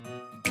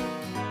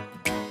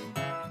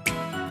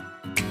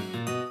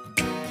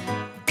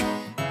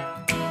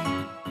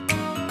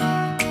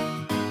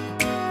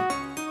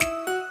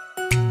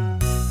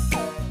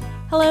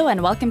Hello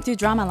and welcome to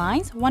Drama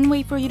Lines, one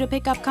way for you to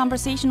pick up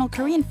conversational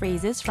Korean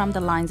phrases from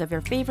the lines of your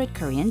favorite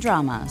Korean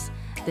dramas.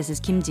 This is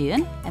Kim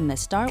Ji-eun, and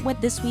let's start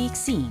with this week's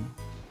scene.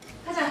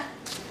 가자.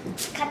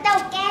 갔다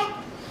올게.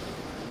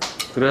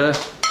 그래.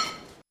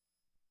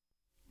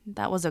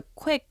 That was a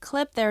quick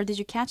clip there. Did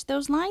you catch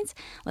those lines?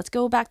 Let's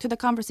go back to the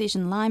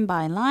conversation line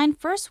by line.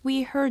 First,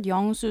 we heard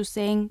Young-soo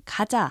saying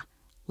가자.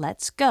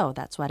 Let's go.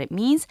 That's what it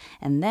means.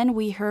 And then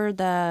we heard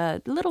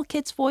the little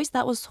kid's voice.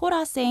 That was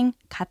Sora saying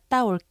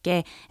갔다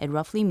올게. It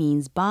roughly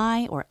means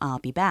bye or I'll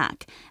be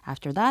back.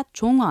 After that,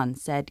 종원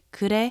said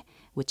그래,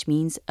 which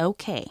means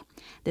okay.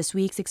 This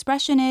week's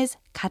expression is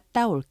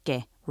갔다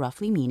올게,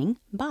 roughly meaning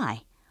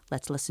bye.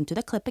 Let's listen to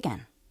the clip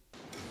again.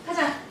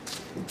 가자.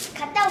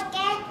 갔다 올게.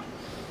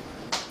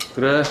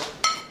 그래.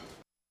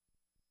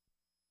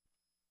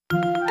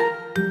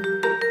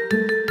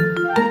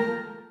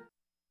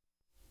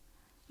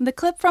 The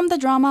clip from the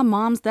drama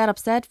Moms That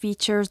Upset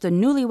features the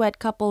newlywed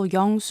couple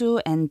Young-soo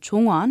and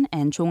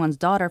Jongwon's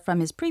daughter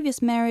from his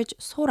previous marriage,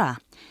 Sora.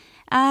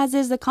 As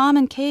is the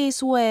common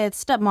case with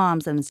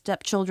stepmoms and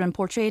stepchildren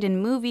portrayed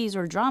in movies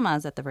or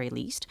dramas at the very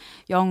least,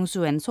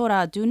 Young-soo and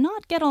Sora do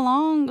not get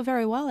along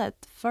very well at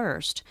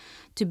first.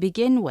 To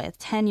begin with,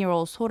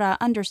 10-year-old Sora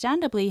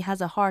understandably has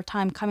a hard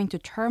time coming to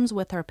terms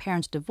with her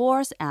parents'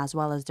 divorce as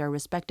well as their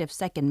respective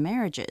second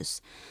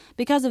marriages.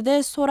 Because of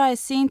this, Sora is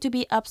seen to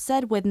be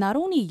upset with not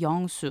only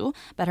Young-soo,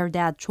 but her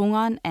dad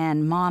Jongwon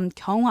and mom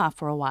Kyung-hwa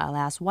for a while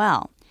as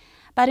well.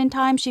 But in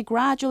time, she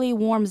gradually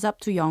warms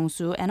up to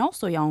Young-soo and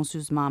also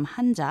Young-soo's mom,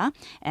 Hanja,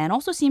 and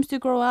also seems to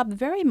grow up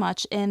very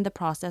much in the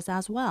process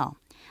as well.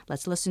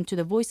 Let's listen to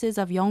the voices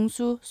of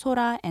Young-soo,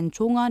 Sora, and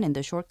Jongwon in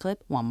the short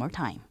clip one more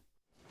time.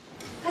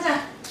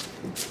 가자.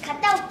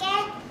 갔다 올게.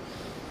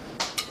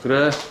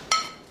 그래.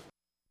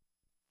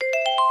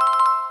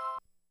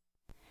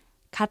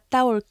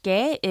 갔다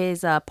올게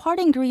is a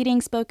parting greeting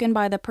spoken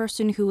by the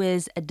person who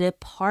is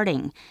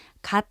departing.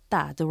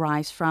 갔다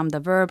derives from the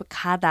verb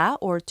가다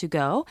or to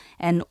go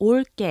and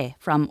올게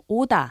from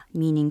오다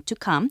meaning to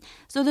come.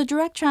 So the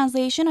direct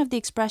translation of the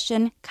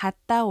expression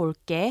갔다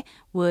올게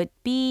would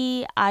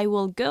be I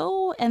will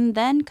go and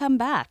then come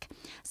back.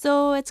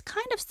 So it's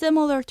kind of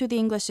similar to the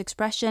English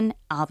expression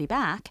I'll be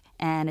back,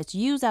 and it's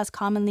used as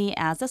commonly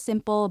as a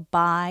simple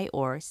bye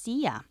or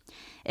see ya.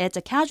 It's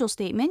a casual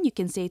statement you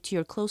can say to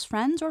your close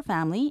friends or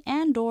family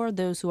and or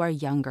those who are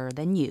younger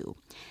than you.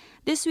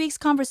 This week's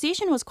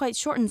conversation was quite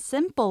short and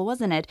simple,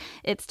 wasn't it?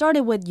 It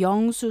started with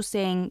Young-soo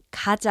saying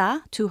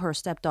가자 to her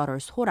stepdaughter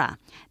Sora.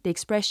 The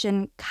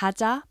expression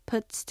가자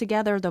puts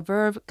together the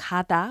verb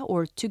가다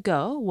or to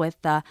go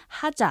with the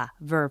하자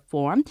verb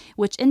form,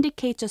 which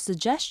indicates a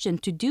suggestion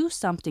to do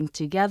something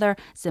together,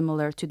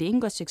 similar to the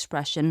English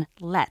expression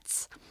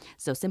let's.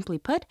 So simply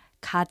put,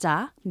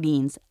 가자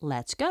means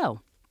let's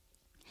go.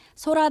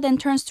 Sora then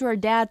turns to her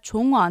dad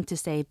Jongwon to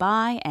say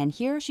bye, and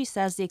here she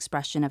says the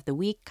expression of the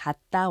week,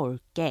 갔다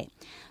올게.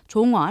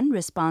 Jongwon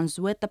responds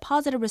with the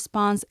positive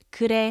response,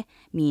 그래,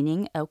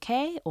 meaning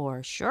okay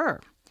or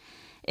sure.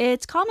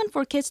 It's common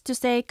for kids to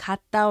say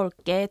갔다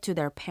올게 to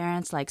their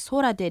parents like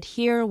Sora did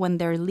here when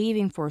they're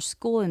leaving for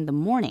school in the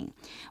morning.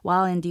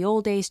 While in the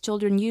old days,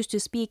 children used to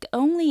speak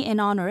only in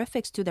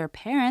honorifics to their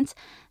parents,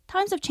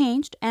 times have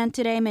changed, and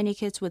today many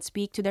kids would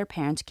speak to their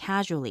parents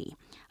casually.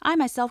 I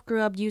myself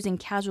grew up using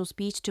casual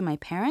speech to my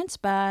parents,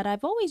 but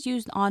I've always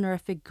used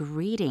honorific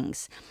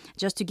greetings.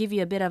 Just to give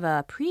you a bit of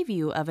a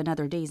preview of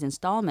another day's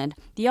installment,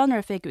 the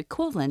honorific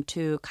equivalent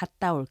to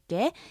갔다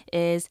올게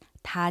is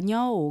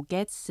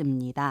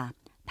다녀오겠습니다.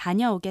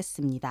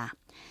 다녀오겠습니다.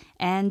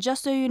 And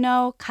just so you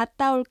know,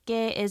 갔다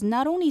올게 is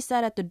not only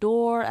said at the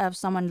door of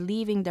someone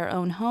leaving their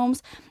own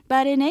homes,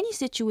 but in any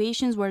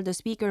situations where the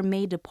speaker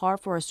may depart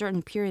for a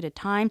certain period of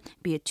time,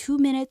 be it 2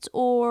 minutes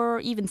or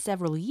even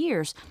several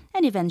years,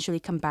 and eventually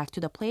come back to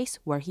the place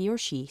where he or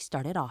she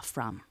started off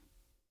from.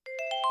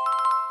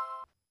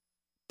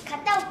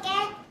 갔다 올게.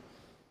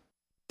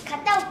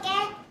 갔다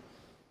올게.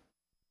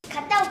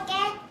 갔다 올게.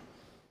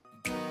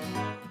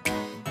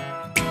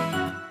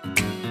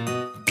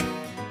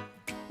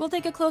 We'll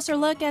take a closer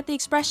look at the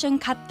expression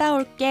갔다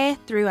올게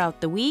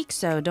throughout the week,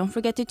 so don't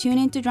forget to tune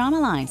in to Drama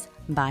Lines.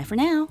 Bye for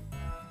now.